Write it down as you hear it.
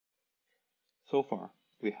So far,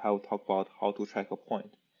 we have talked about how to track a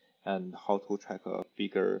point and how to track a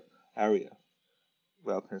bigger area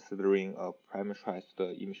while considering a parameterized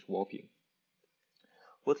image warping.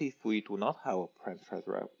 What if we do not have a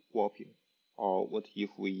parameterized warping? Or what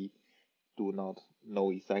if we do not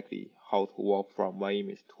know exactly how to warp from one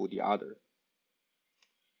image to the other?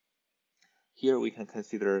 Here we can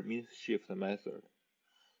consider mean shift method.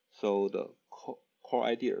 So the core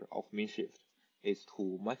idea of mean shift is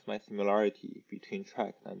to maximize similarity between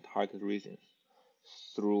tracked and target regions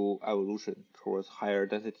through evolution towards higher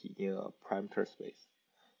density in a parameter space.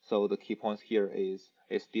 So the key point here is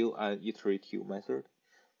it's still an iterative method,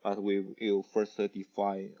 but we will first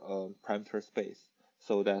define a parameter space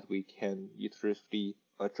so that we can iteratively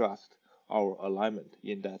adjust our alignment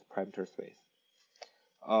in that parameter space.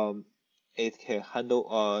 It can handle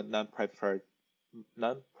a non-parameterized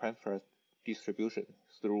distribution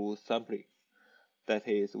through sampling. That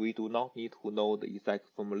is, we do not need to know the exact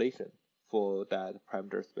formulation for that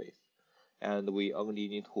parameter space, and we only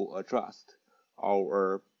need to adjust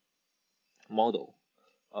our model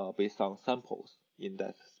based on samples in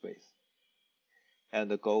that space.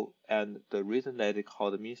 And the reason that it's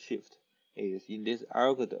called mean shift is in this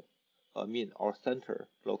algorithm, a mean or center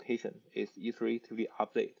location is iteratively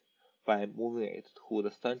updated by moving it to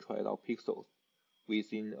the centroid of pixels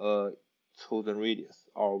within a chosen radius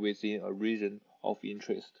or within a region of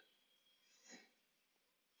interest.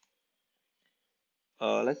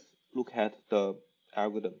 Let's look at the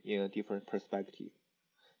algorithm in a different perspective.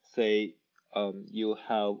 Say you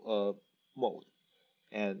have a mode,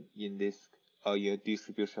 and in a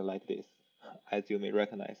distribution like this, as you may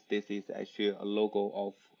recognize, this is actually a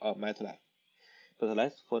logo of MATLAB. But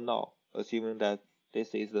let's for now assuming that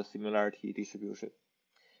this is the similarity distribution,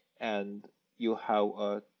 and you have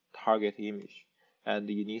a target image, and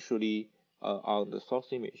initially on the source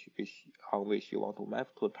image on which you want to map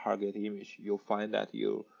to a target image, you find that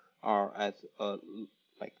you are at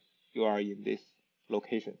you are in this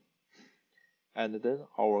location, and then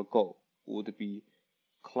our goal would be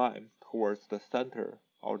climb towards the center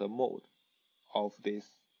or the mode of this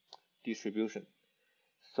distribution,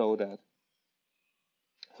 so that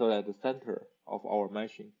the center of our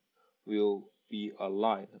matching will be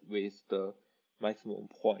aligned with the maximum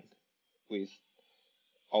point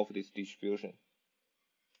of this distribution.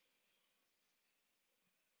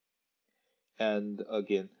 And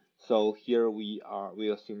again, so here we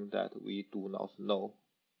assume that we do not know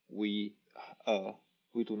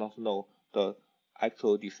the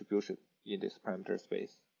actual distribution in this parameter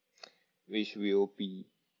space, which will be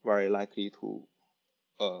very likely to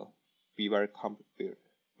be very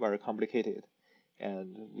complicated,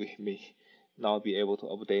 and we may not be able to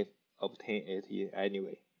obtain it in any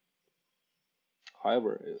way.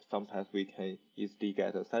 However, sometimes we can easily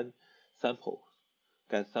get samples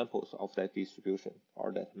of that distribution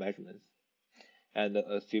or that measurements, and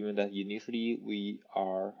assuming that initially we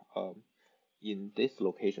are in this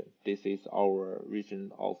location, this is our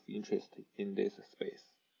region of interest in this space,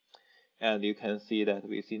 and you can see that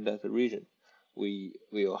within that region we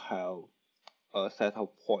will have a set of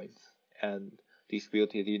points and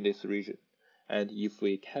distributed in this region, and if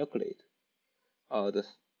we calculate the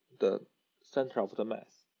center of the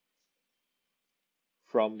mass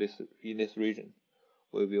from in this region,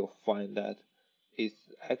 we will find that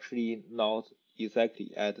it's actually not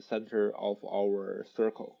exactly at the center of our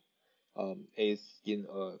circle. It's in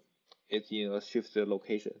a shifted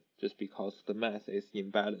location just because the mass is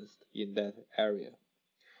imbalanced in that area,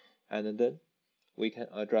 and then we can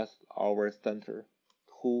adjust our center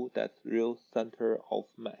to that real center of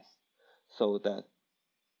mass so that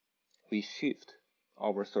we shift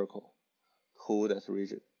our circle to that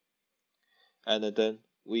region, and then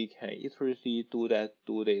we can iteratively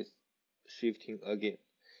do this shifting again,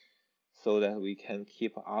 so that we can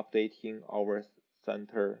keep updating our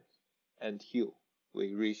center until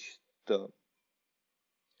we reach the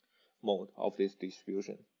mode of this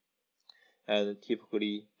distribution. And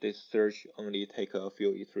typically this search only takes a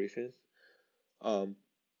few iterations,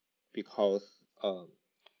 because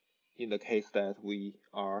in the case that we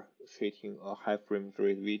are treating a high frame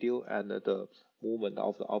rate video and the movement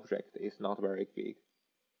of the object is not very big.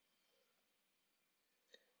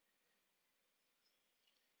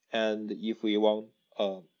 And if we want,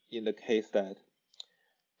 in the case that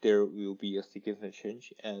there will be a significant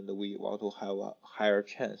change and we want to have a higher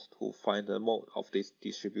chance to find the mode of this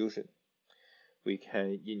distribution, we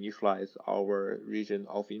can initialize our region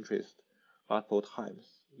of interest multiple times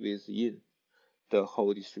within the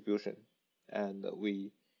whole distribution, and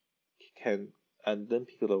we can then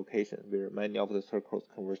pick the location where many of the circles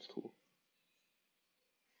converge to.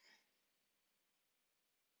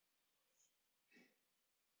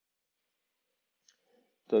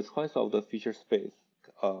 The choice of the feature space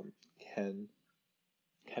can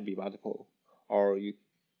be multiple, or you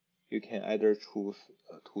can either choose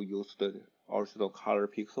to use the original color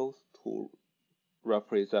pixels to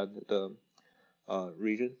represent the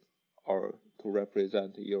region, or to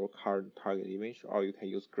represent your current target image, or you can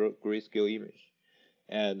use grayscale image,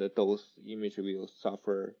 and those images will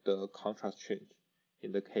suffer the contrast change.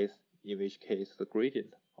 In which case the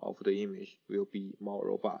gradient of the image will be more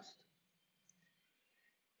robust.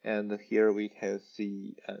 And here we can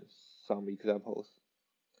see some examples.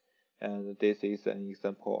 And this is an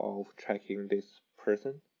example of tracking this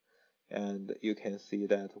person. And you can see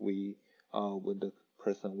that when the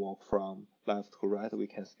person walk from left to right, we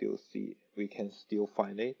can still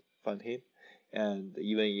find him. And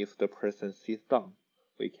even if the person sits down,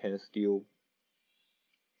 we can still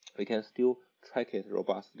track it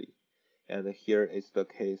robustly. And here is the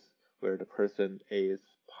case where the person is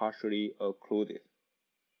partially occluded.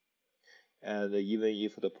 And even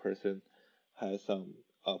if the person has some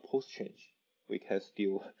pose change, we can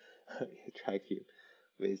still track him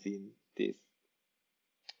within this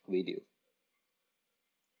video.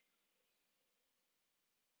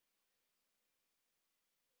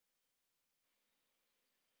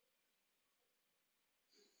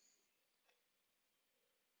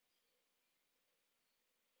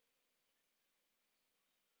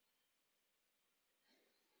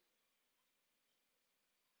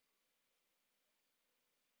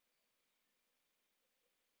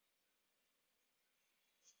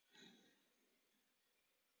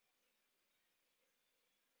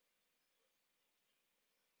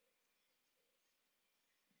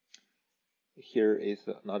 Here is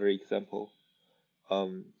another example.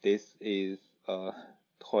 This is a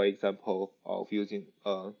toy example of using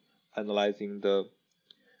analyzing the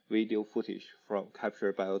video footage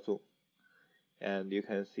captured by a zone. And you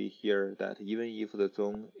can see here that even if the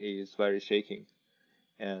zone is very shaking,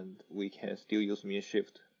 and we can still use mean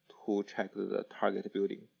shift to check the target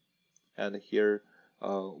building. And here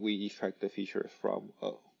we extract the features from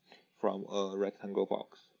a rectangle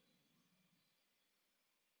box.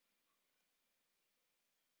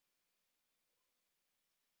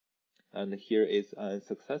 And here is a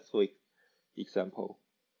successful example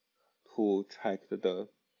to track the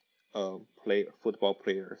football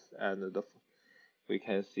players, and we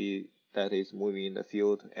can see that is moving in the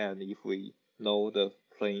field. And if we know the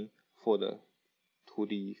plane for the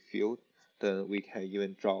 2D field, then we can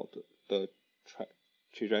even draw the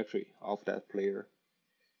trajectory of that player,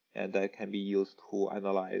 and that can be used to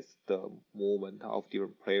analyze the movement of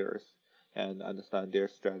different players and understand their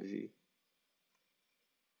strategy.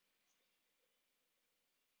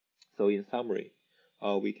 So in summary,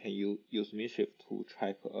 we can use mean shift to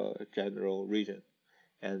track a general region,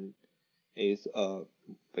 and is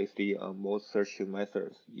basically a most searching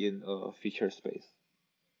method in a feature space.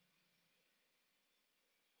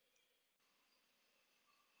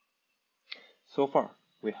 So far,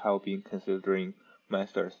 we have been considering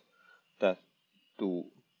methods that do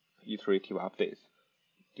iterative updates.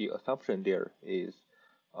 The assumption there is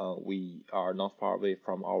we are not far away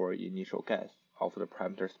from our initial guess of the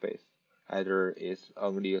parameter space. Either it's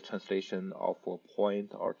only a translation of a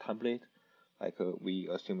point or template, like we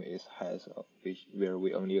assume it has where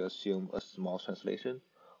we only assume a small translation,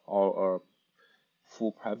 or a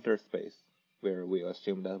full parameter space where we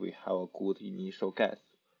assume that we have a good initial guess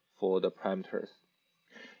for the parameters.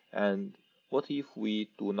 And what if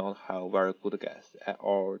we do not have very good guess,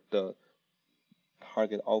 or the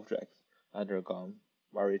target objects undergone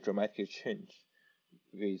very dramatic change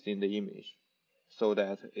within the image, so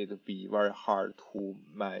that it would be very hard to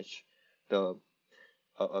match the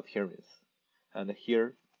appearance? And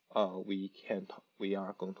here we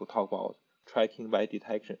are going to talk about tracking by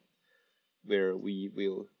detection, where we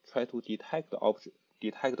will try to detect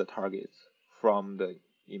the targets from the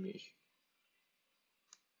image.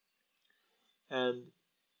 And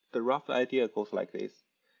the rough idea goes like this.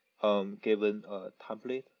 Given a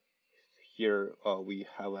template, here we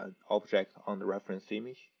have an object on the reference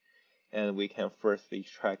image, and we can firstly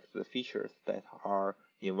track the features that are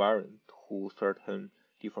invariant to certain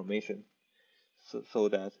deformation, so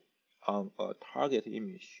that on a target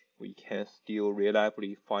image we can still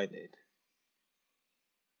reliably find it.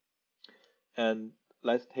 And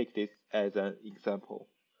let's take this as an example.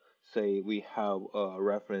 Say we have a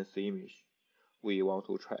reference image we want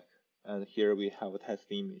to track, and here we have a test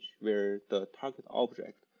image where the target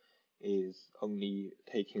object is only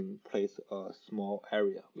taking place a small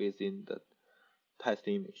area within the test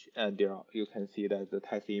image, and you can see that the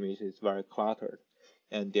test image is very cluttered,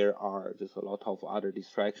 and there are just a lot of other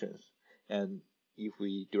distractions. And if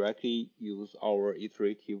we directly use our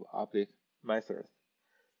iterative update method,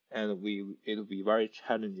 and it will be very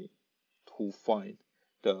challenging to find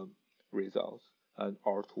the results and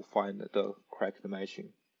or to find the correct matching.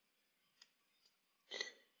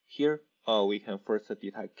 Here, we can first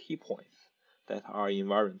detect key points that are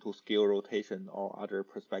invariant to scale rotation or other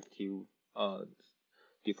perspective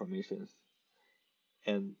deformations.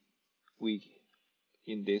 And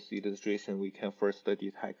in this illustration, we can first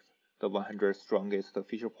detect the 100 strongest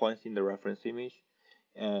feature points in the reference image,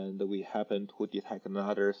 and we happen to detect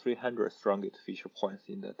another 300 strongest feature points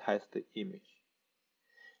in the test image.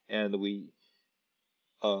 And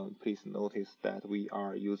please notice that we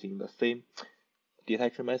are using the same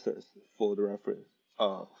detection methods for the reference,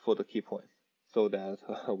 for the key points, so that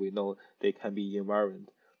we know they can be invariant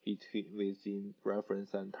within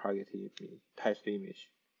reference and target test image.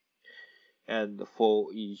 And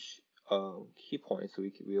for each key points,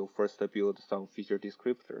 we will first build some feature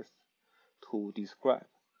descriptors to describe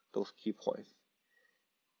those key points.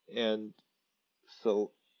 And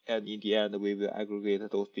in the end, we will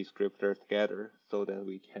aggregate those descriptors together so that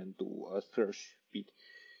we can do a search bit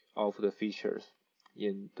of the features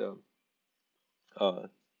in the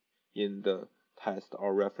test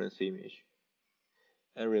or reference image.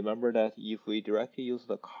 And remember that if we directly use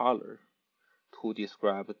the color to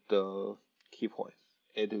describe the key points,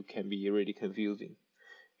 it can be really confusing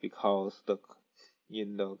because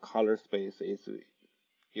in the color space it's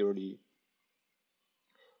usually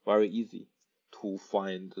very easy to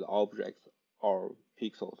find the objects or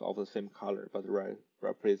pixels of the same color but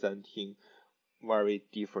representing very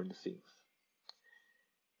different things.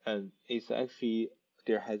 And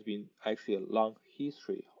there has been actually a long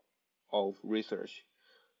history of research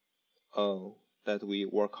that we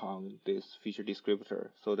work on this feature descriptor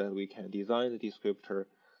so that we can design the descriptor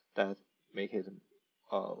that make it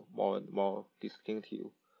more and more distinctive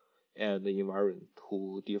and invariant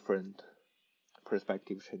to different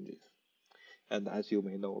perspective changes. And as you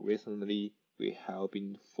may know, recently we have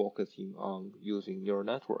been focusing on using neural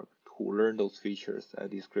network to learn those features and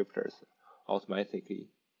descriptors automatically,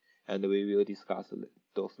 and we will discuss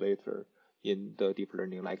those later in the deep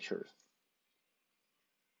learning lectures.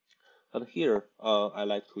 And here, I'd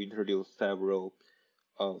like to introduce several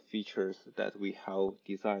features that we have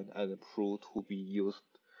designed and proved to be used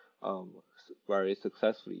very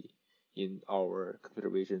successfully in our computer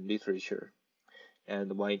vision literature.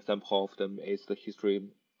 And one example of them is the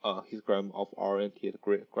histogram of oriented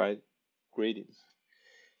gradients,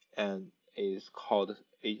 and is called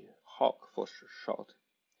a HAWK for short.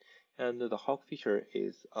 And the HAWK feature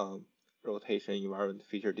is rotation invariant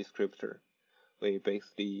feature descriptor. We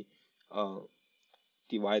basically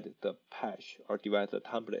divide the patch or divide the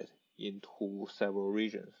template into several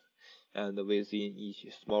regions, and within each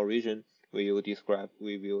small region we will extract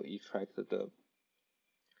the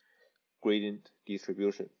gradient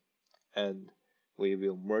distribution, and we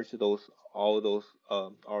will merge all those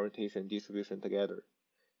orientation distribution together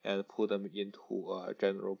and put them into a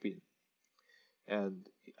general bin. And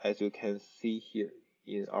as you can see here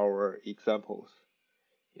in our examples,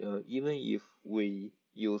 even if we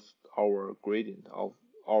use our gradient of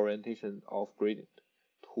orientation of gradient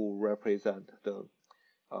to represent the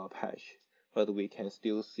patch, but we can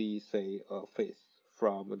still see, say, a face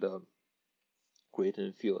from the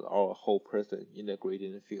gradient field or a whole person in the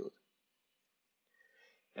gradient field.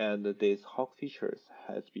 And this HAWK features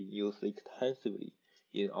has been used extensively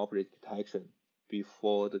in object detection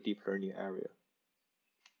before the deep learning area.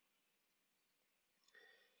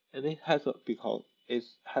 And it has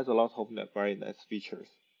a lot of very nice features.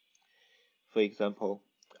 For example,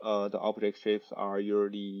 the object shapes are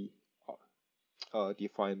usually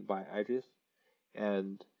defined by edges,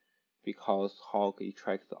 and because HAWK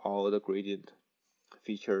extracts all the gradient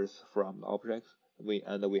features from the objects, we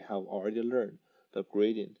have already learned the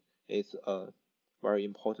gradient is a very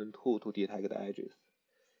important tool to detect the edges.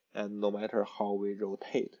 And no matter how we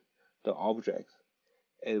rotate the objects,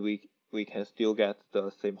 we can still get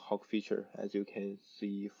the same HAWK feature, as you can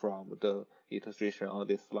see from the illustration on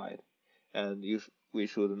this slide. And we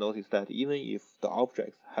should notice that even if the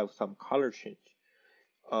objects have some color change,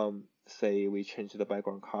 say we change the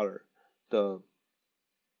background color, the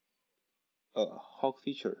HAWK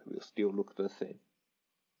feature will still look the same.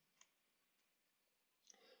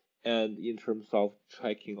 And in terms of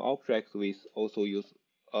tracking objects, we also use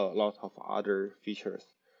a lot of other features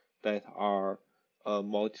that are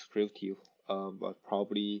more descriptive, but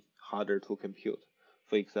probably harder to compute.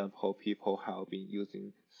 For example, people have been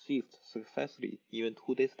using SIFT successfully even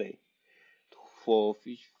to this day for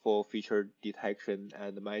feature detection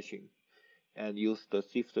and matching, and use the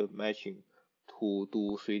SIFT matching to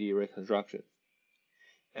do 3D reconstruction.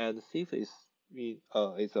 And SIF is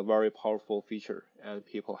a very powerful feature, and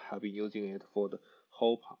people have been using it for the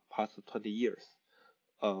whole past 20 years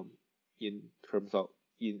in terms of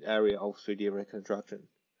in area of 3D reconstruction.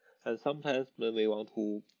 And sometimes when we want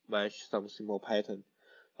to match some simple pattern,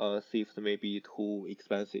 SIFs may be too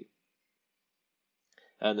expensive.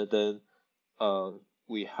 And then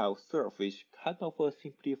we have Surf, which kind of a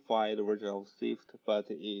simplified version of Swift, but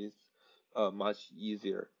is much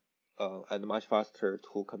easier and much faster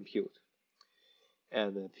to compute.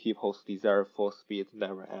 And people's desire for speed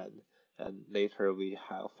never end. And later we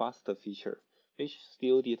have faster feature, which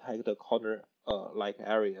still detect the corner like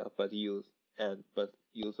area, but use a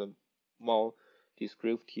more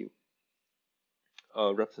descriptive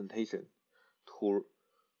representation to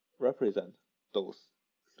represent those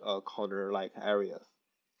corner like areas.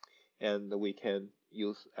 And we can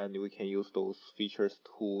use those features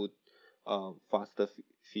to faster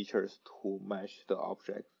features to match the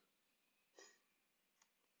objects.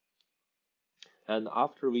 And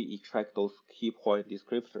after we extract those key point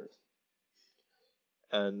descriptors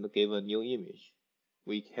and give a new image,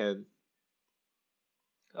 we can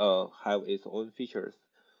have its own features.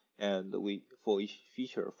 And for each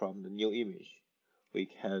feature from the new image, we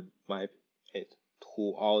can map it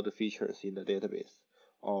to all the features in the database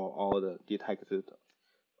or all the detected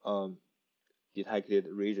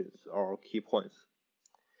regions or key points.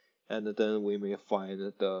 And then we may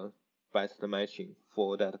find the best matching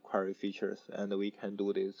for that query features, and we can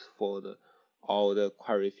do this for all the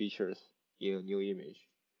query features in a new image.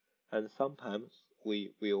 And sometimes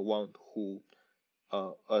we will want to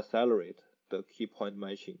accelerate the key point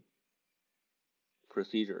matching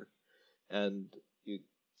procedure, and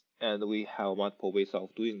we have multiple ways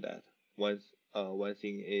of doing that. One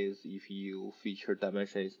thing is if your feature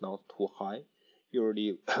dimension is not too high,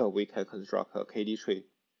 usually we can construct a KD tree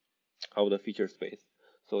of the feature space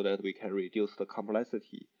so that we can reduce the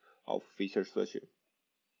complexity of feature searching.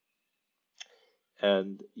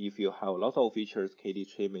 And if you have lots of features, KD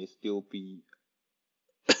tree may still be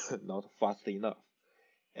not fast enough.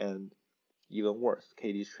 And even worse,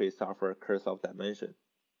 KD tree suffer curse of dimension.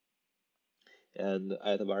 And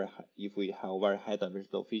if we have very high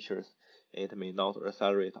dimensional features, it may not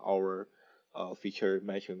accelerate our feature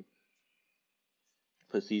matching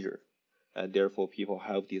procedure. And therefore, people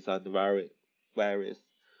have designed various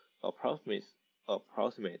approximate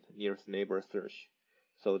nearest neighbor search,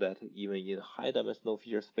 so that even in high dimensional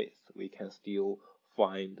feature space, we can still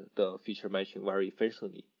find the feature matching very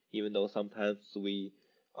efficiently, even though sometimes we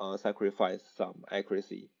sacrifice some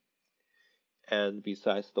accuracy. And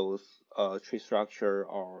besides those tree structure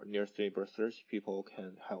or nearest neighbor search, people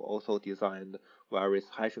can have also designed various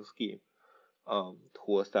hashing scheme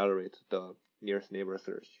to accelerate the nearest neighbor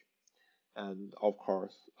search. And of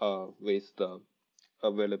course, with the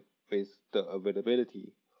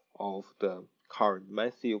availability of the current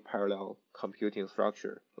massive parallel computing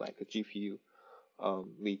structure like a GPU,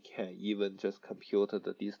 we can even just compute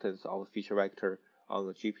the distance of feature vector on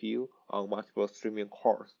the GPU on multiple streaming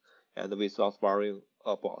cores, and without worrying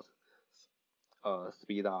about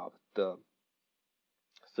speed up the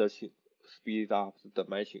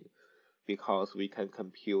matching, because we can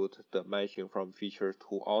compute the matching from features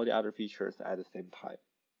to all the other features at the same time.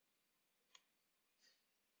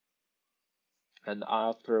 And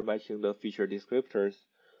after matching the feature descriptors,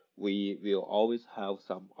 we will always have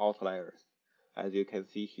some outliers. As you can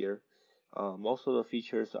see here, most of the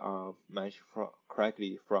features are matched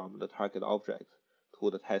correctly from the target object to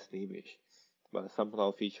the test image, but some of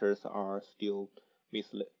the features are still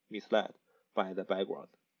misled by the background.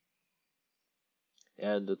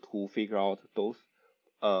 And to figure out those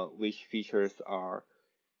which features are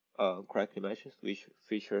correctly matched, which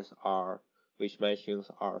matchings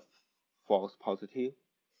are false positive,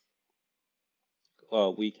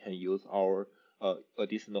 we can use our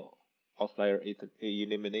additional outlier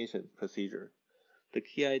elimination procedure. The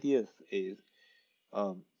key idea is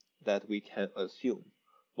that we can assume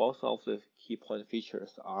most of the key point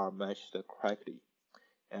features are matched correctly,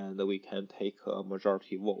 and we can take a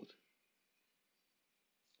majority vote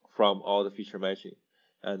from all the feature matching,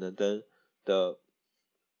 and then the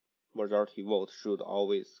majority vote should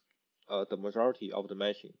always the majority of the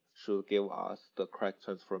matching should give us the correct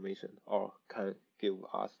transformation or can give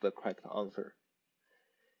us the correct answer.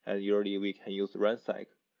 And usually we can use ransack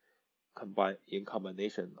in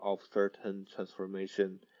combination of certain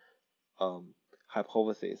transformation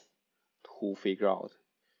hypotheses to figure out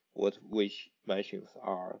which matches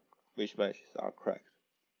are correct.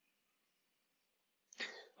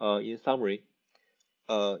 In summary,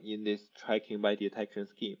 in this tracking by detection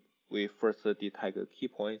scheme, we first detect key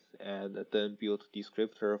points and then build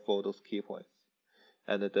descriptor for those key points.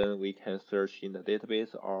 And then we can search in the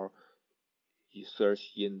database or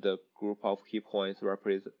search in the group of key points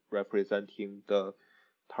representing the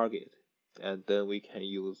target. And then we can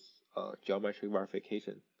use geometric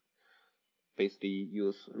verification. Basically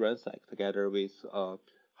use ransack together with a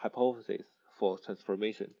hypothesis for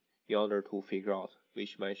transformation in order to figure out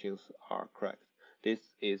which matchings are correct. This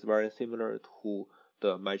is very similar to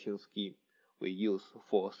the matching scheme we use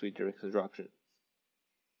for 3D reconstruction.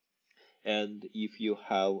 And if you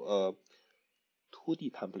have a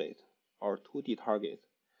 2D template or 2D target,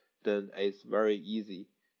 then it's very easy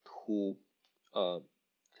to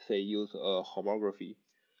say use a homography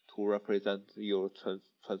to represent your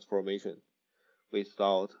transformation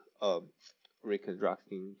without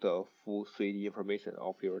reconstructing the full 3D information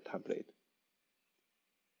of your template.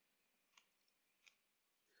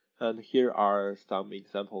 And here are some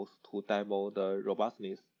examples to demo the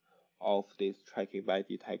robustness of this tracking by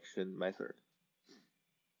detection method.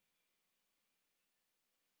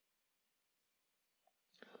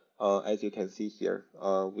 As you can see here,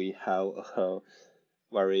 we have a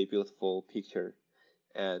very beautiful picture,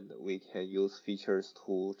 and we can use features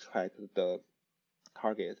to track the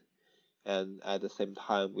target, and at the same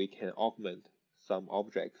time we can augment some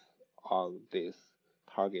objects on this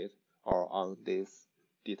target or on this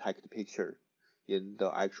detect picture in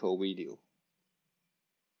the actual video.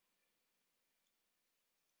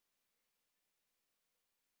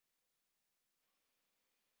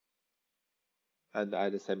 And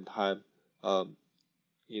at the same time,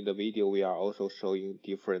 in the video we are also showing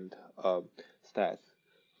different stats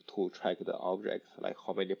to track the objects, like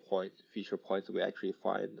how many feature points we actually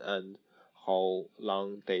find, and how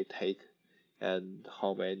long they take, and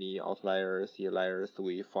how many outliers, inliers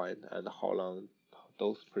we find, and how long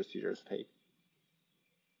those procedures take.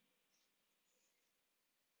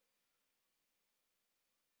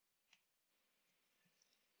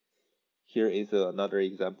 Here is another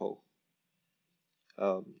example,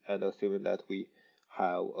 and assuming that we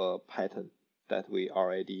have a pattern that we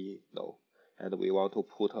already know, and we want to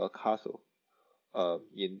put a castle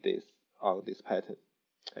in this on this pattern,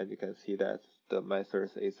 and you can see that the method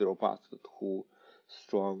is robust to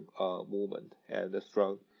strong movement and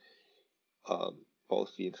strong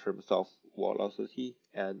both in terms of velocity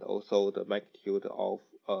and also the magnitude of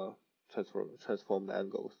transformed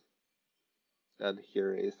angles. And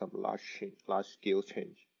here is some large scale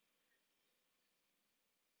change.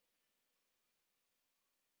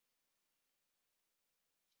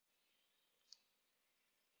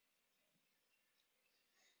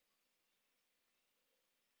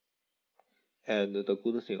 And the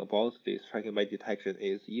good thing about this tracking by detection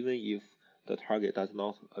is even if the target does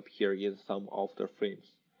not appear in some of the frames,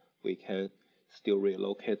 we can still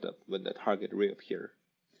relocate them when the target reappears.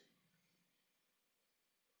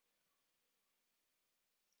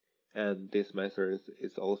 And this method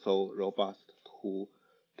is also robust to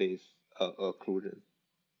this occlusion.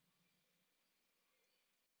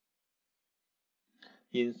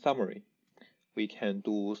 In summary, we can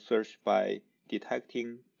do search by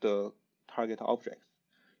detecting the target objects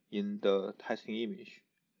in the testing image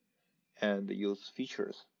and use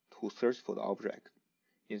features to search for the object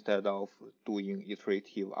instead of doing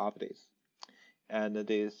iterative updates. And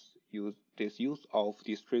this use of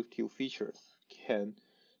descriptive features can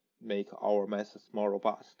make our methods more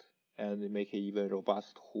robust and make it even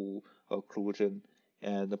robust to occlusion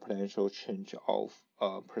and the potential change of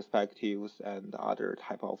perspectives and other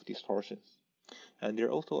type of distortions. And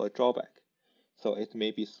there's also a drawback. So it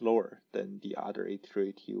may be slower than the other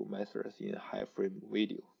iterative methods in high frame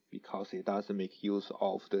video because it doesn't make use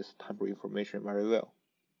of this temporal information very well.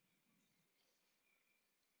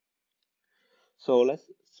 So let's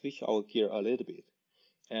switch our gear a little bit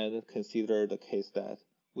and consider the case that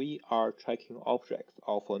we are tracking objects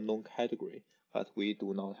of a known category, but we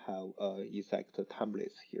do not have exact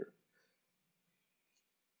templates here.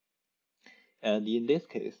 And in this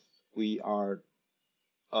case, we are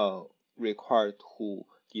required to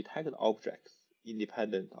detect objects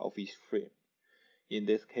independent of each frame. In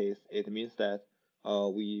this case, it means that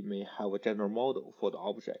we may have a general model for the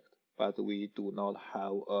object, but we do not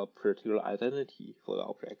have a particular identity for the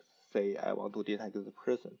object. Say I want to detect the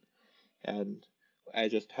person, and I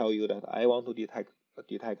just tell you that I want to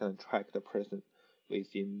detect and track the person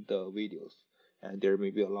within the videos, and there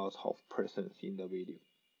may be a lot of persons in the video.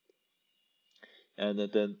 And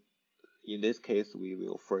then in this case, we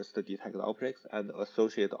will first detect the objects and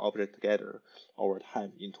associate the object together over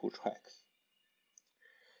time into tracks.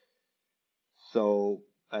 So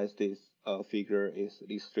as this figure is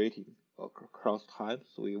illustrating across time,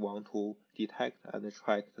 so we want to detect and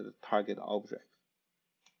track the target object.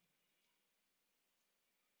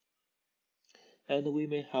 And we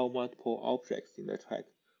may have multiple objects in the track,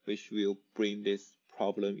 which will bring this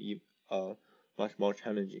problem in much more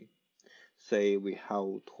challenging. Say we have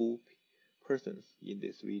two persons in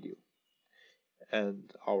this video,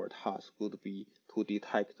 and our task would be to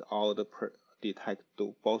detect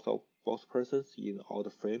both persons in all the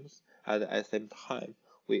frames, and at the same time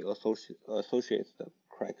we associate them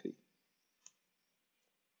correctly.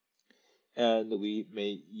 And we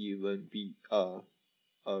may even be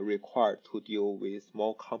required to deal with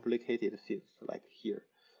more complicated things, like here.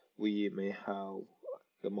 We may have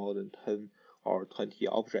more than 10 or 20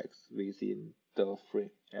 objects within the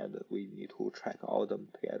frame, and we need to track all of them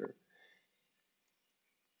together.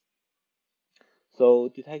 So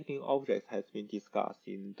detecting objects has been discussed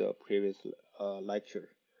in the previous lecture.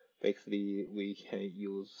 Basically, we can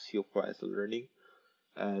use supervised learning,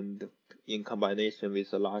 and in combination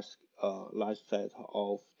with a large set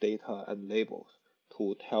of data and labels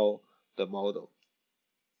to tell the model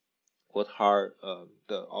what are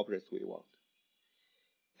the objects we want.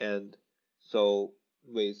 And so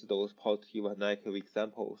with those positive and negative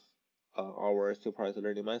examples, our supervised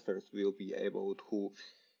learning methods will be able to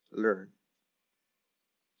learn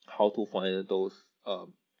how to find those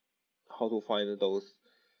um,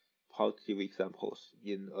 positive examples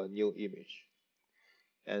in a new image.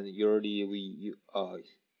 And usually we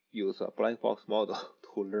use a black box model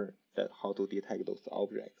to learn that how to detect those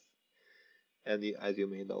objects. And as you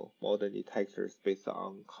may know, modern detectors based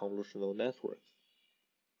on convolutional networks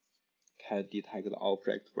can detect the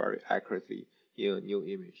object very accurately in a new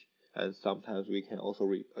image. And sometimes we can also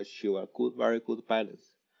achieve a very good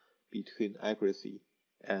balance between accuracy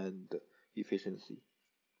and efficiency.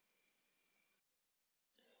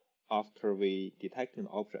 After we detect an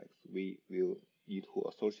objects, we will need to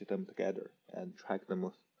associate them together and track them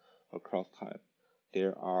across time.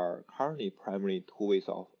 There are currently primarily two ways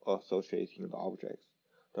of associating the objects.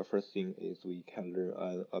 The first thing is we can learn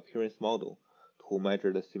an appearance model to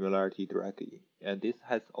measure the similarity directly, and this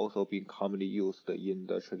has also been commonly used in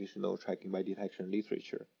the traditional tracking by detection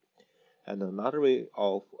literature. And another way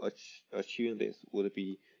of achieving this would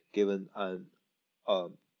be given an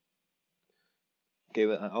um,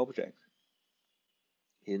 given an object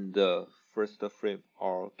in the first frame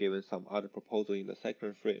or given some other proposal in the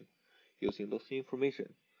second frame. Using those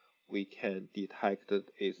information, we can detect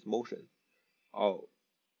its motion or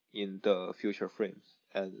in the future frames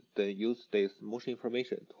and then use this motion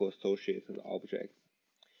information to associate the objects.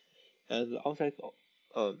 And the object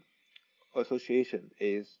association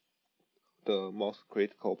is the most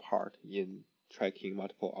critical part in tracking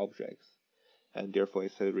multiple objects, and therefore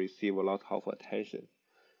it receives a lot of attention.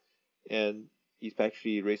 And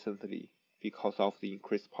especially recently, because of the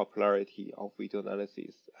increased popularity of video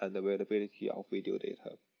analysis and availability of video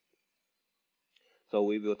data. So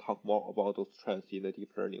we will talk more about those trends in the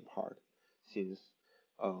deep learning part, since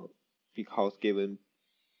uh, because given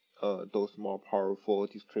those more powerful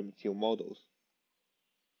discriminative models,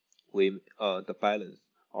 the balance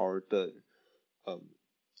or the um,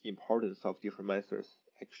 importance of different methods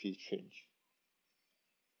actually change.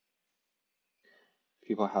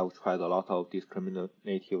 People have tried a lot of discriminative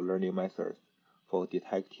learning methods for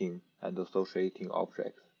detecting and associating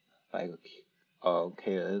objects, like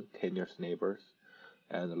KN, k-nearest neighbors,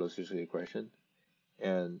 and logistic regression.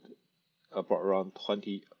 And about around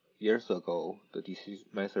 20 years ago, the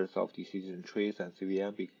methods of decision trees and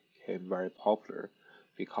CVM became very popular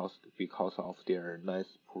because of their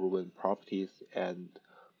nice proven properties and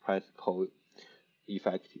practical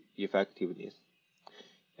effectiveness.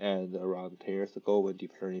 And around 10 years ago, when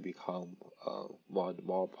deep learning became more and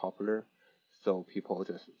more popular, so people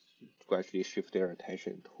just gradually shift their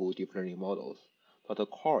attention to deep learning models. But the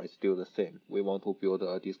core is still the same. We want to build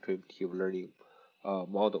a descriptive learning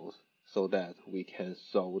models so that we can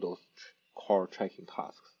solve those core tracking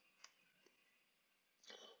tasks.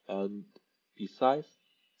 And besides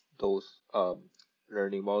those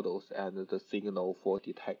learning models and the signal for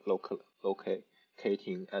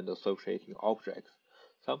locating and associating objects,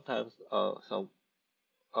 sometimes some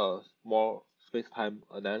more space-time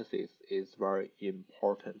analysis is very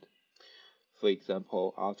important. For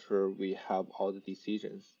example, after we have all the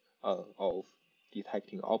decisions of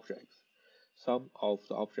detecting objects, some of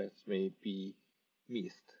the objects may be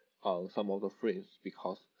missed on some of the frames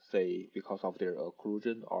because of their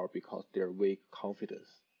occlusion or because their weak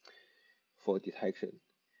confidence for detection.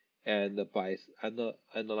 And by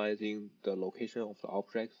analyzing the location of the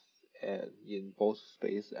objects and in both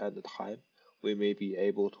space and time, we may be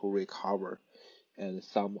able to recover and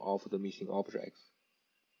some of the missing objects.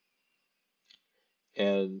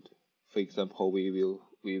 And for example, we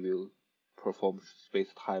will perform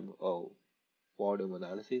space-time volume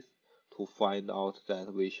analysis to find out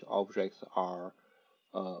that which objects are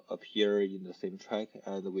appear in the same track,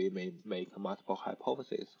 and we may make multiple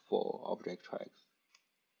hypotheses for object tracks.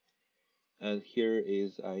 And here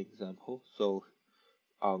is an example. So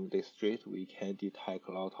on this street, we can detect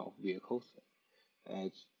a lot of vehicles,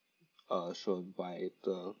 as shown by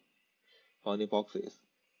the bounding boxes.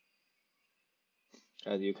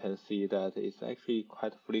 And you can see that it's actually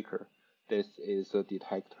quite flicker. This is a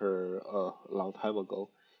detector a long time ago,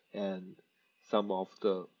 and some of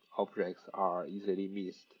the objects are easily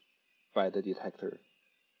missed by the detector.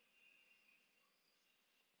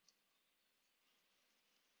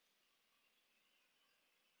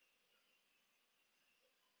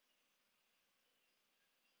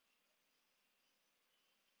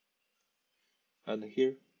 And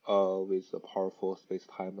here, with the powerful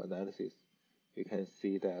space-time analysis, we can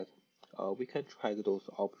see that we can track those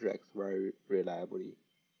objects very reliably.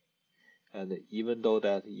 And even though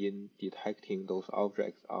that in detecting those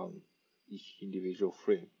objects on each individual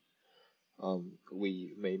frame,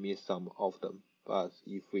 we may miss some of them, but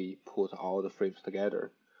if we put all the frames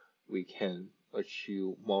together, we can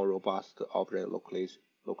achieve more robust object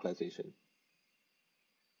localization.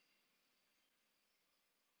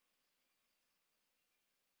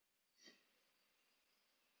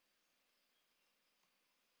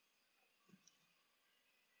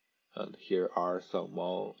 And here are some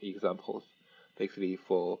more examples. Basically,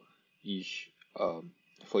 each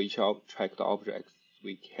for each tracked objects,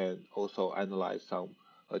 we can also analyze some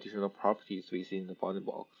additional properties within the bounding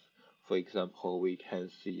box. For example, we can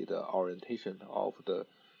see the orientation of the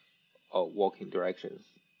walking directions.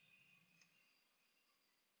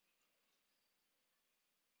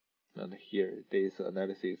 And here, this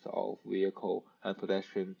analysis of vehicle and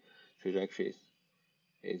pedestrian trajectories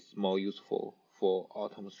is more useful for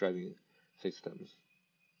autonomous driving systems.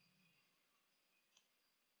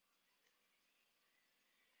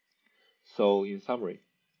 So in summary,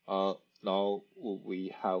 now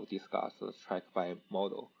we have discussed the track by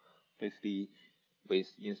model. Basically,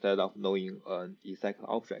 instead of knowing an exact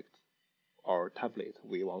object or template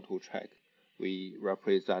we want to track, we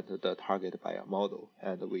represent the target by a model,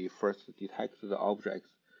 and we first detect the objects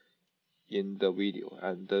in the video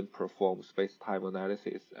and then perform space-time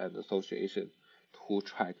analysis and association to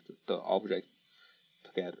track the object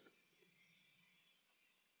together.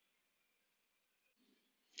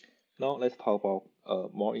 Now let's talk about a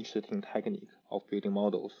more interesting technique of building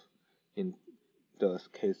models in the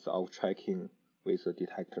case of tracking with a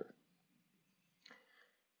detector.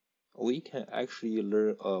 We can actually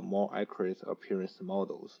learn more accurate appearance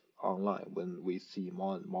models online when we see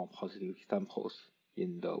more and more positive examples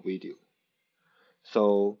in the video.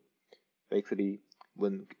 So basically,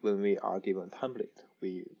 when we are given a template,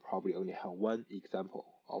 we probably only have one example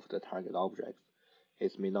of the target object.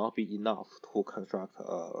 It may not be enough to construct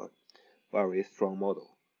a very strong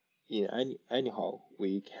model. Anyhow,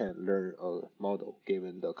 we can learn a model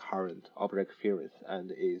given the current object appearance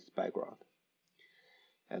and its background.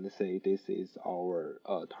 And say this is our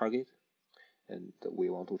target, and we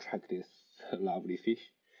want to track this lovely fish,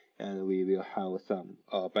 and we will have some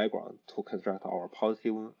background to construct our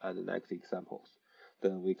positive and negative examples.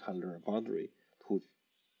 Then we can learn a boundary to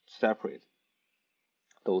separate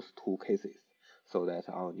those two cases, so that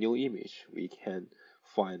on new image we can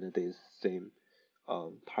find this same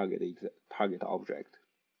target object,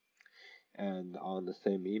 and on the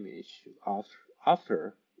same image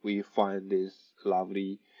after we find this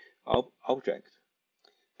lovely object,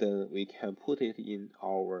 then we can put it in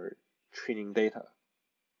our training data.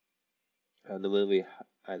 And when we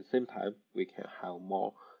at the same time, we can have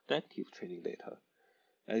more negative training data.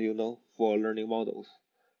 As you know, for learning models,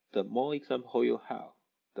 the more example you have,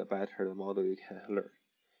 the better the model you can learn.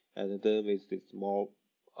 And then with these more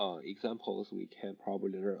examples, we can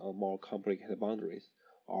probably learn more complicated boundaries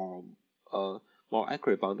or more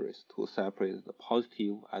accurate boundaries to separate the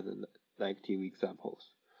positive and the negative examples,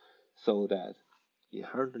 so that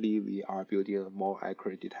inherently we are building more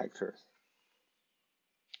accurate detectors.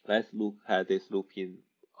 Let's look at this loop in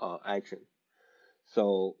action.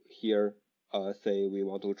 So here, say we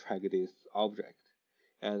want to track this object,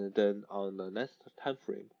 and then on the next time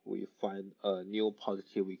frame, we find new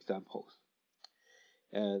positive examples.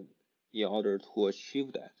 And in order to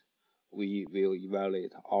achieve that, we will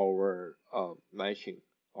evaluate our matching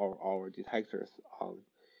or our detectors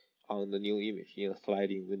on the new image in a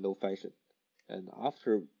sliding window fashion. And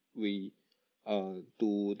after we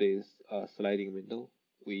do this sliding window,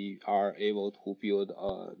 we are able to build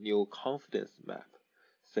a new confidence map,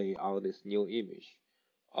 say on this new image,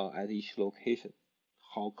 at each location,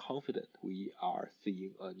 how confident we are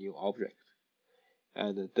seeing a new object.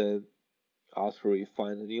 And then after we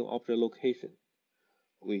find a new object location,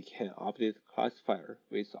 we can update classifier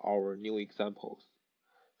with our new examples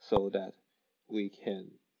so that we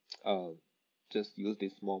can uh, just use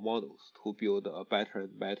these small models to build a better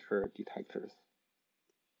and better detectors.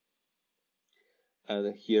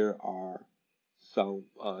 And here are some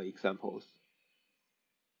examples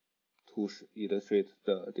to illustrate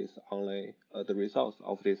the results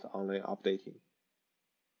of this online updating.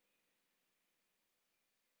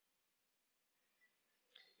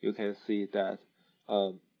 You can see that,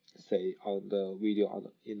 say on the video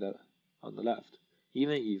on the left,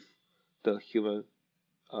 even if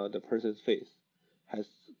the person's face has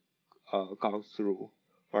gone through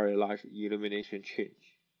very large illumination change,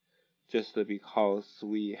 just because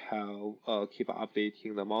we have keep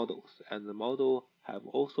updating the models, and the model have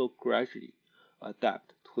also gradually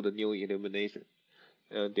adapt to the new illumination,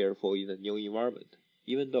 and therefore in the new environment,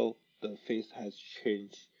 even though the face has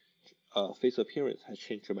changed, face appearance has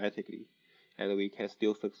changed dramatically, and we can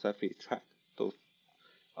still successfully track those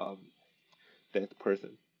um, that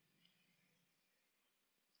person.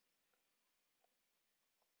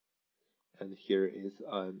 And here is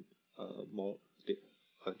more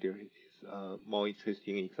there is a more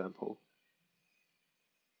interesting example.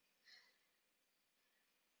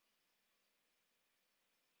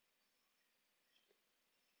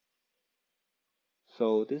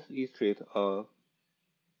 So this illustrates a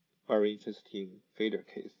very interesting failure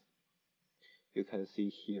case. You can see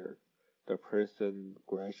here the person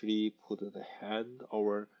gradually put the hand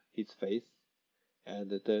over his face, and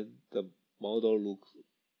then the model looks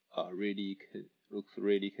really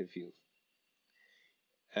confused.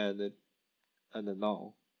 And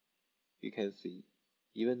now you can see,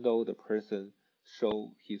 even though the person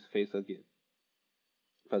show his face again,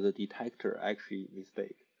 but the detector actually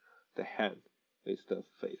mistake the hand with the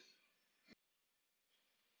face.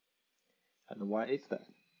 And why is that?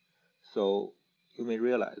 So you may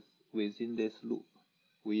realize within this loop,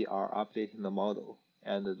 we are updating the model,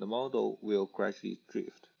 and the model will gradually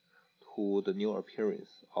drift to the new appearance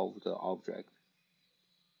of the object.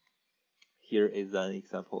 Here is an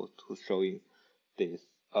example to showing this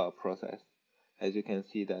process. As you can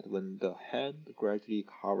see that when the hand gradually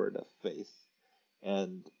covered the face,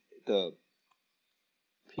 and the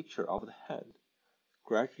picture of the hand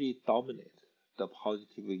gradually dominate the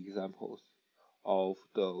positive examples of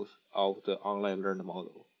the online learned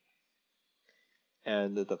model,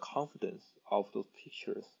 and the confidence of those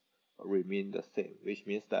pictures remain the same, which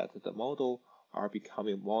means that the model are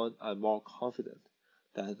becoming more and more confident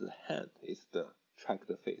that the hand is the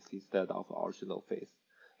tracked face instead of original face,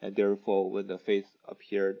 and therefore when the face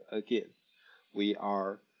appeared again, we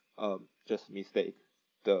are just mistake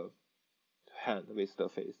the hand with the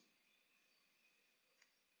face.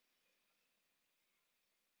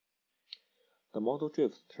 The model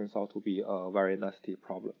drift turns out to be a very nasty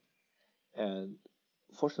problem, and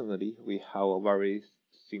fortunately, we have a very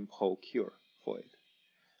simple cure for it.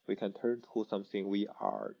 We can turn to something we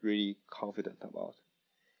are really confident about,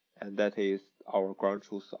 and that is our ground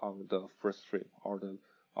truth on the first frame or the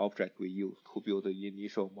object we use to build the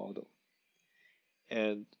initial model.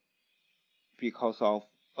 And because of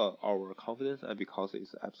our confidence and because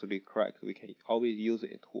it's absolutely correct, we can always use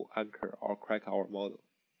it to anchor or crack our model,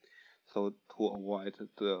 so to avoid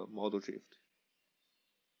the model drift.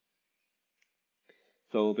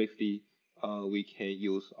 So basically, we can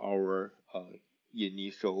use our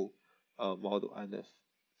initial model and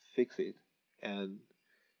fix it and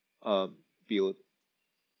um, build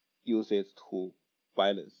use it to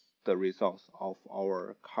balance the results of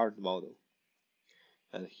our current model.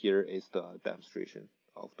 And here is the demonstration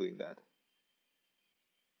of doing that.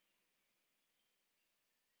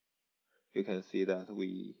 You can see that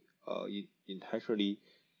we intentionally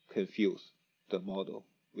confuse the model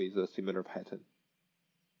with a similar pattern.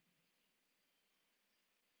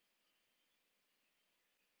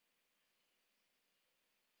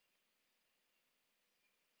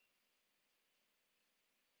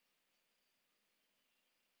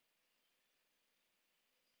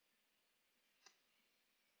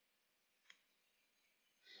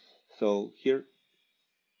 So here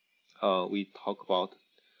we talk about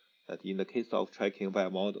that in the case of tracking by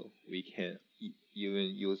model, we can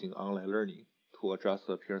even using online learning to adjust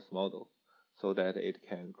the appearance model so that it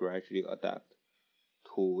can gradually adapt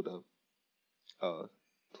to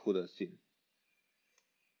the scene.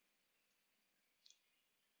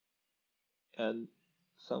 And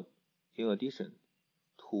some, in addition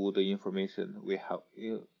to the information we have,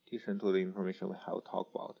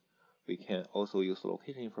 talked about, we can also use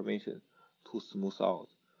location information to smooth out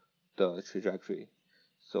the trajectory,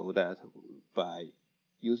 so that by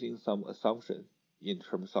using some assumption in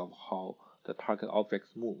terms of how the target object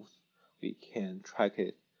moves, we can track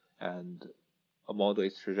it and model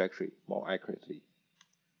its trajectory more accurately.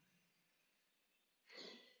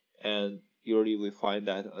 And usually we find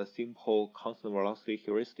that a simple constant velocity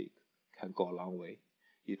heuristic can go a long way,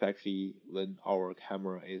 especially when our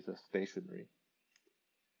camera is stationary.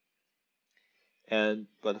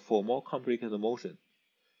 But for more complicated motion,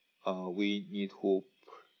 we need to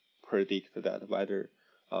predict where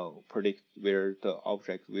the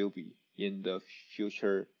object will be in the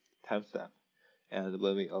future time step. And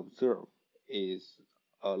when we observe is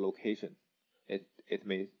a location,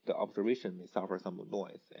 the observation may suffer some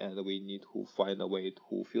noise, and we need to find a way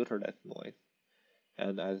to filter that noise.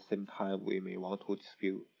 And at the same time, we may want to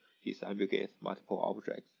disambiguate multiple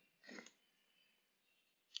objects.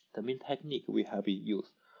 The main technique we have been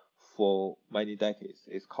used for many decades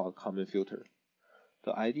is called common filter.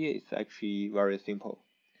 The idea is actually very simple.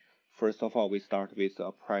 First of all, we start with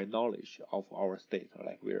a prior knowledge of our state,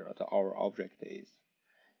 like where our object is.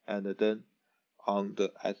 And then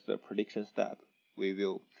at the prediction step, we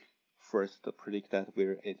will first predict that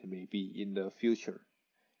where it may be in the future.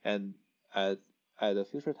 And at the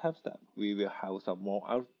future time step, we will have some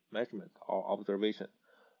more measurement or observation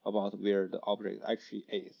about where the object actually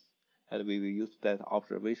is. And we will use that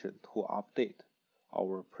observation to update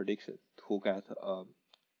our prediction to get a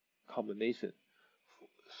combination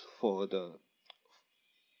for the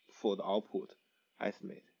output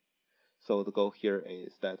estimate. So the goal here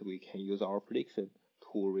is that we can use our prediction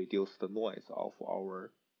to reduce the noise of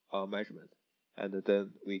our measurement, and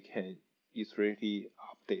then we can iteratively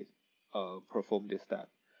perform this step.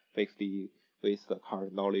 Basically, with the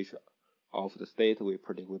current knowledge of the state, we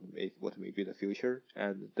predict what may be the future,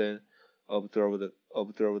 and then observe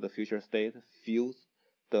the future state, fuse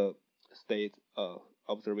the state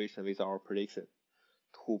observation with our prediction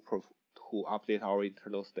to update our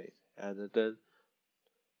internal state,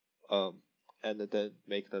 um, and then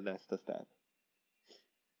make the next step.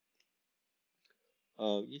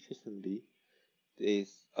 Interestingly,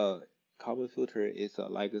 this common filter is a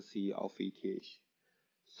legacy of ETH.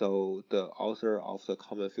 So the author of the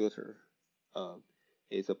common filter uh,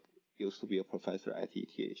 used to be a professor at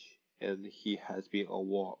ETH, and he has been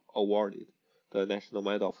awarded the National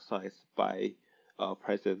Medal of Science by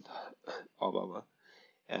President Obama,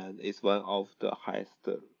 and it's one of the highest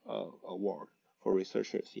award for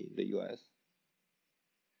researchers in the US.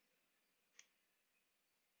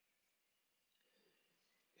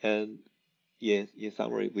 And yes, in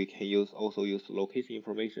summary, we can also use location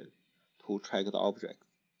information to track the object.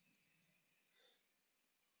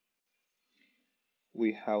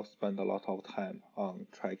 We have spent a lot of time on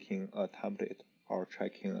tracking a template or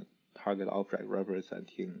tracking a target object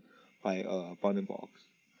representing by a bounding box.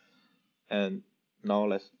 And now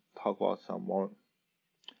let's talk about some more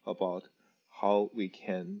about how we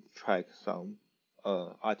can track some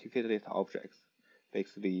articulated objects.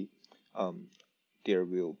 Basically, there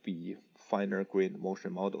will be finer grained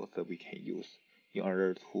motion models that we can use in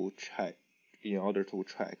order to track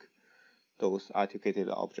those articulated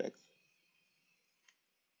objects.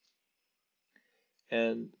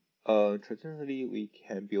 And traditionally, we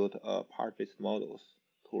can build part-based models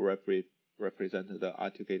to represent the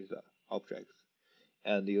articulated objects.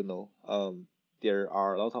 And there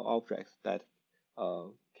are a lot of objects that uh,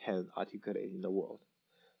 can articulate in the world.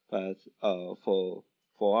 But for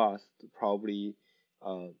us, probably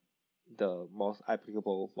the most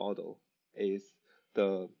applicable model is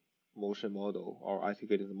the motion model or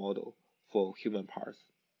articulated model for human parts.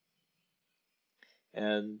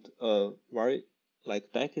 And very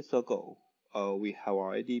like decades ago, we have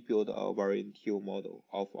already built a very intuitive model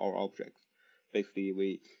of our objects. Basically,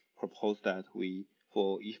 we propose that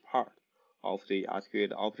for each part of the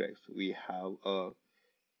articulated objects, we have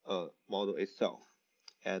a model itself,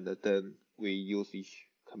 and then we use each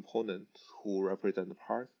component to represent the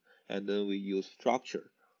parts, and then we use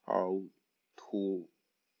structure to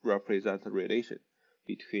represent the relation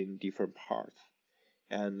between different parts.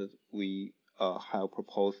 And we have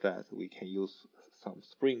proposed that we can use some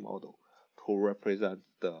spring model to represent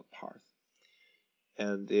the parts.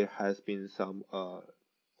 And there has been some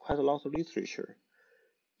quite a lot of literature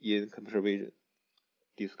in computer vision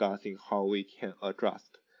discussing how we can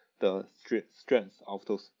adjust the strength of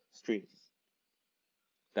those strings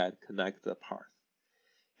that connect the parts.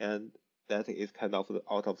 And that is kind of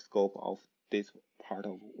out of scope of this part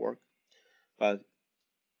of work. But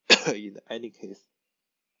in any case,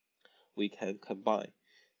 we can combine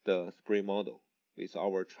the sprint model with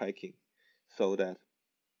our tracking so that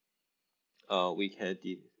we can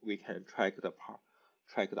track the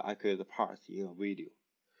accurate parts in a video.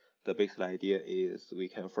 The basic idea is we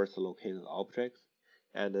can first locate the objects,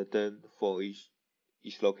 and then for each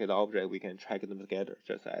located object we can track them together,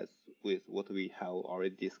 just as with what we have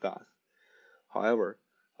already discussed. However,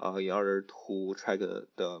 in order to track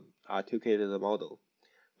the articulated model,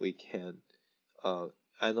 we can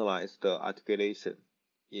analyze the articulation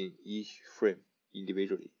in each frame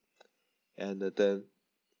individually, and then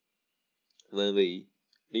when we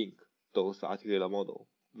link those articulated model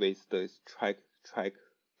with the tracks,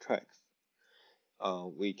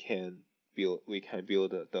 we can build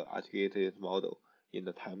the articulated model in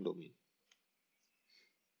the time domain.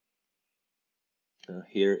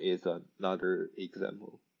 Here is another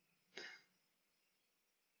example.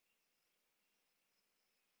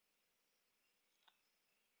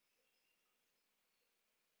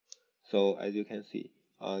 So as you can see,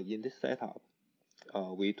 in this setup,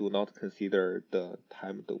 we do not consider the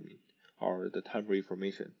time domain or the temporal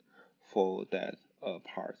information for that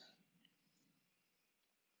parts.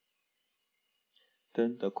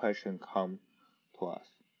 Then the question comes to us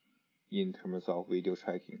in terms of video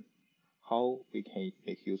tracking, how we can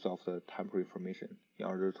make use of the temporal information in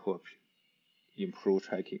order to improve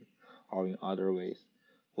tracking, or in other ways,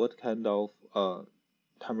 what kind of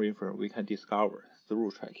temporal information we can discover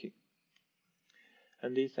through tracking.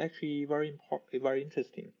 And it's actually very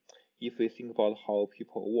interesting if we think about how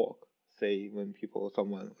people walk. Say when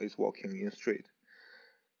someone is walking in the street,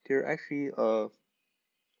 there actually a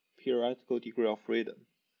theoretical degree of freedom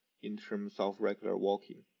in terms of regular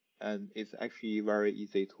walking, and it's actually very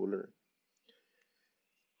easy to learn.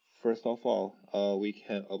 First of all, we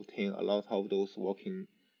can obtain a lot of those walking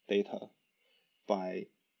data by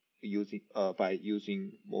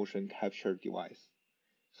using motion capture device.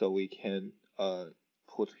 So we can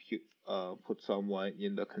put someone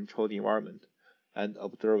in the controlled environment and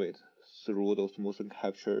observe it through those motion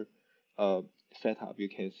capture setup you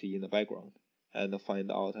can see in the background, and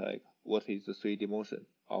find out like what is the 3D motion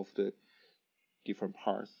of the different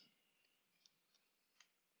parts.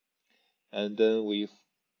 And then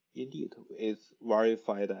it's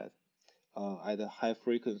verified that at a high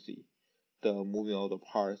frequency, the moving of the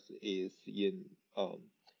parts is in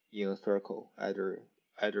a circle.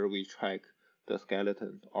 Either we track the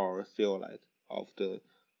skeleton or silhouette of the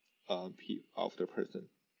person.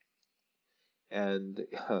 And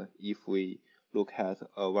if we look at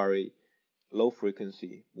a very low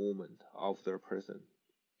frequency movement of the person,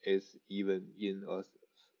 it's even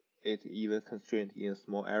constrained in a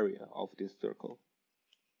small area of this circle.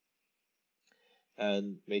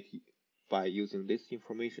 And by using this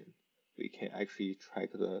information, we can actually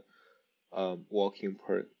track the walking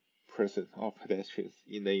person or pedestrians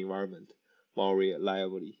in the environment more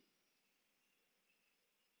reliably.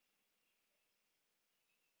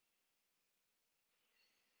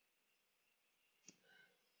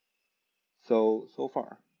 So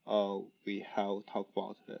far, we have talked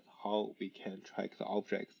about how we can track the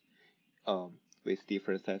objects with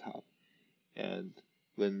different setup, and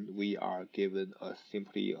when we are given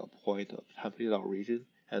simply a point of template or region,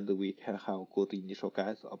 and we can have good initial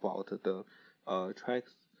guess about the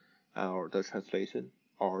tracks or the translation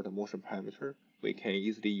or the motion parameter, we can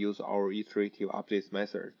easily use our iterative update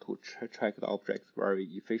method to track the objects very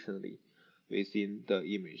efficiently within the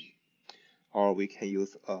image. Or we can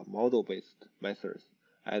use model-based methods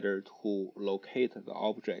either to locate the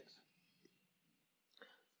objects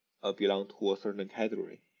belong to a certain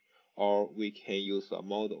category, or we can use a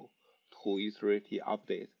model to iteratively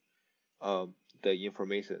update the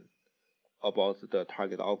information about the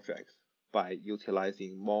target objects by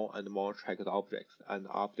utilizing more and more tracked objects and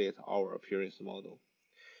update our appearance model.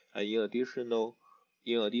 And in addition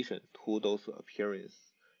to those appearance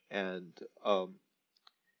and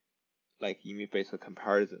like image-based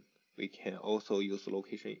comparison, we can also use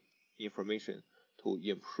location information to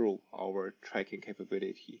improve our tracking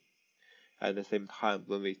capability. At the same time,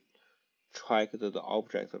 when we track the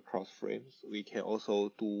objects across frames, we can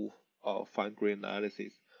also do fine-grained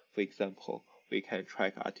analysis. For example, we can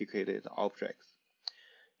track articulated objects.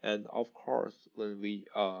 And of course, when we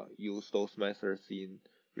use those methods in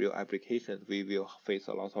real applications, we will face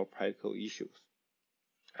a lot of practical issues.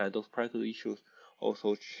 And those practical issues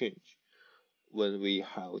also change when we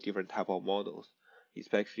have different type of models,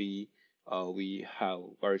 especially we have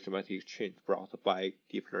very dramatic change brought by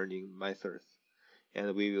deep learning methods.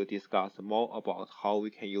 And we will discuss more about how we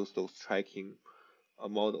can use those tracking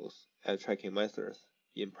models and tracking methods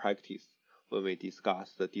in practice when we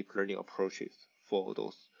discuss the deep learning approaches for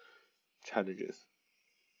those challenges.